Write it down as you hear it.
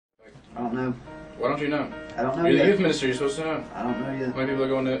don't know. Why don't you know? I don't know You're yet. the youth minister, you're supposed to know. I don't know yet. How many people are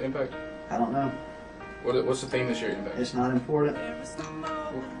going to Impact? I don't know. What's the theme this year at Impact? It's not important.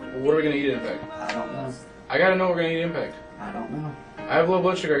 What are we going to eat at Impact? I don't know. I got to know what we're going to eat at Impact. I don't know. I have low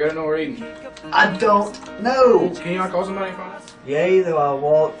blood sugar, I got to know what we're eating. I don't know. Can you not call somebody from it? Yea, though I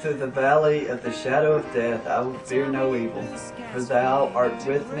walk through the valley of the shadow of death, I will fear no evil. For thou art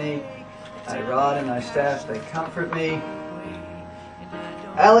with me, thy rod and thy staff, they comfort me.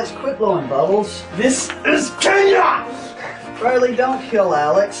 Alex, quit blowing bubbles. This is Kenya! Riley, don't kill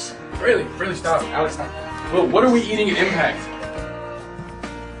Alex. Really, stop. Alex, stop. Well, what are we eating at Impact?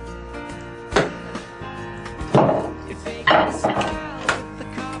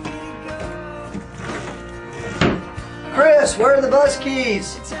 Chris, where are the bus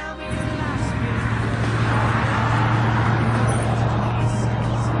keys?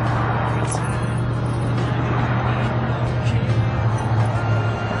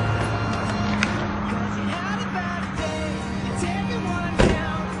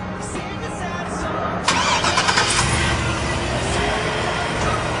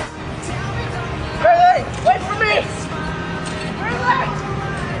 Hey, wait for me! Where's that?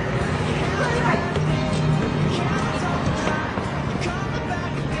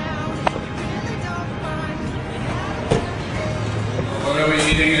 What are we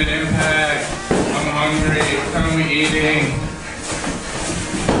eating at Impact? I'm hungry. What time are we eating?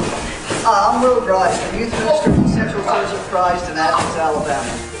 I'm Will Bryce, the youth minister from Central Church of Christ in Athens, Alabama.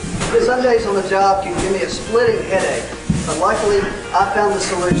 Sundays on the job can give me a splitting headache, but luckily I found the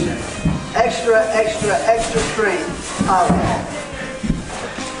solution. Extra cream Tylenol.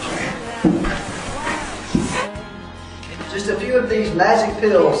 Just a few of these magic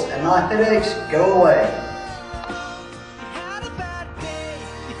pills and my headaches go away.